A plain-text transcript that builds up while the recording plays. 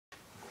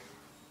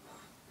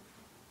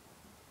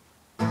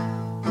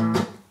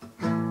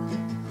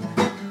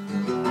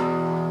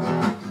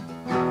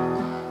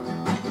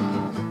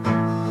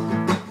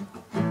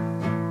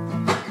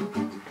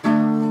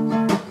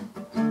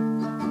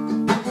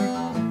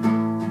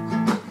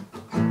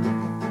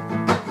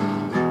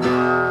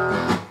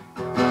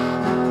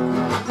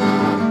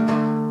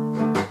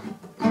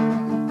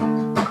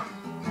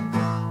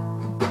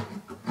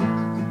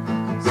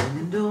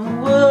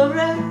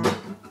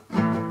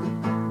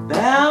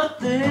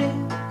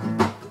thing,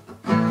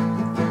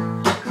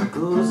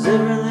 'cause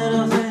every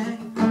little thing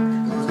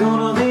is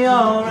gonna be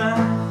alright.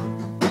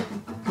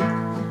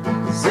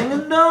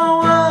 Singing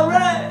don't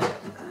worry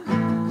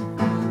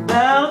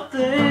about a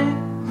thing,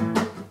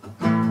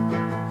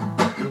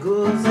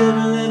 'cause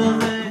every little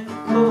thing,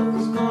 oh,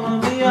 is gonna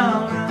be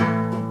alright.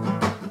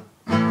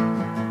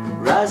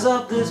 Rise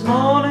up this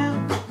morning,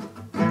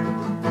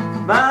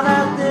 find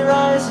out the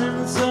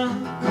rising sun.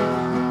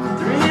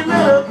 Three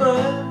little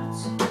birds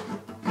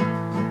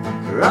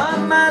on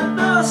my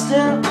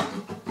doorstep,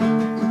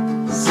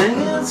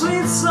 singing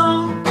sweet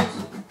songs,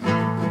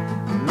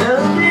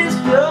 melodies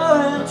pure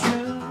and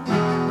true.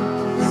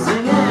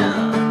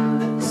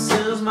 Singing, this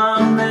is my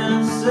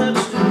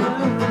message to you.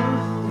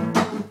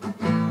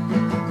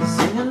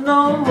 Singing,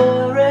 don't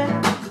worry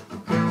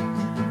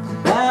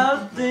about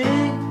a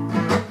thing,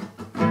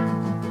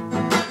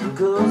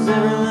 'cause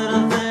every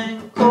little thing,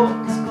 oh,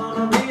 it's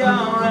gonna be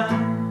alright.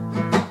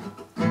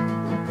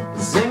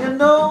 Singing,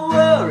 don't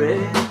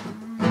worry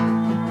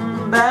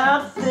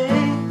about a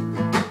thing,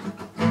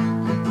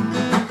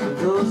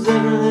 'cause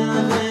every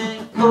little thing,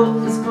 oh,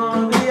 it's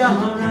gonna be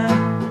alright.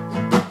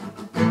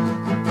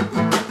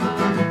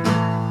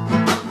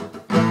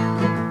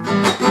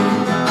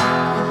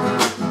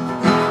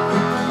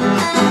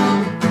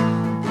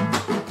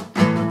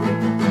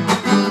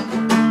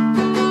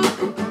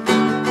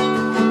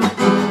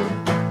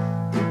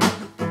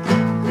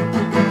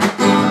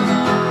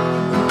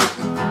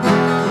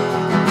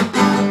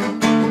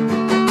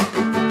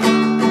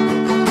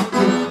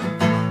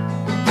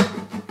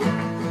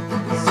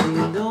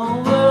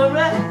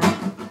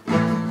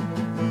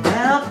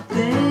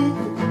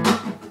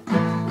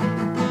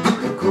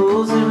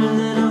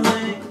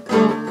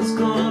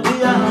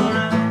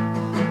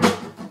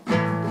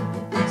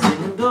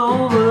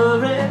 Don't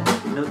worry,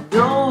 no,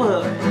 don't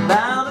worry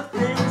about a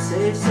thing.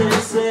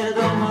 Say,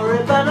 don't worry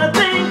about a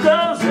thing,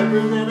 'cause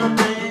every little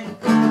thing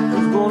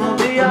is gonna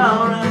be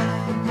alright.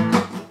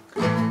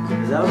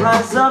 As I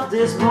rise up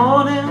this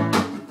morning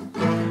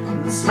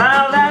and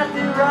smile at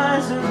the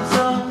rising sun.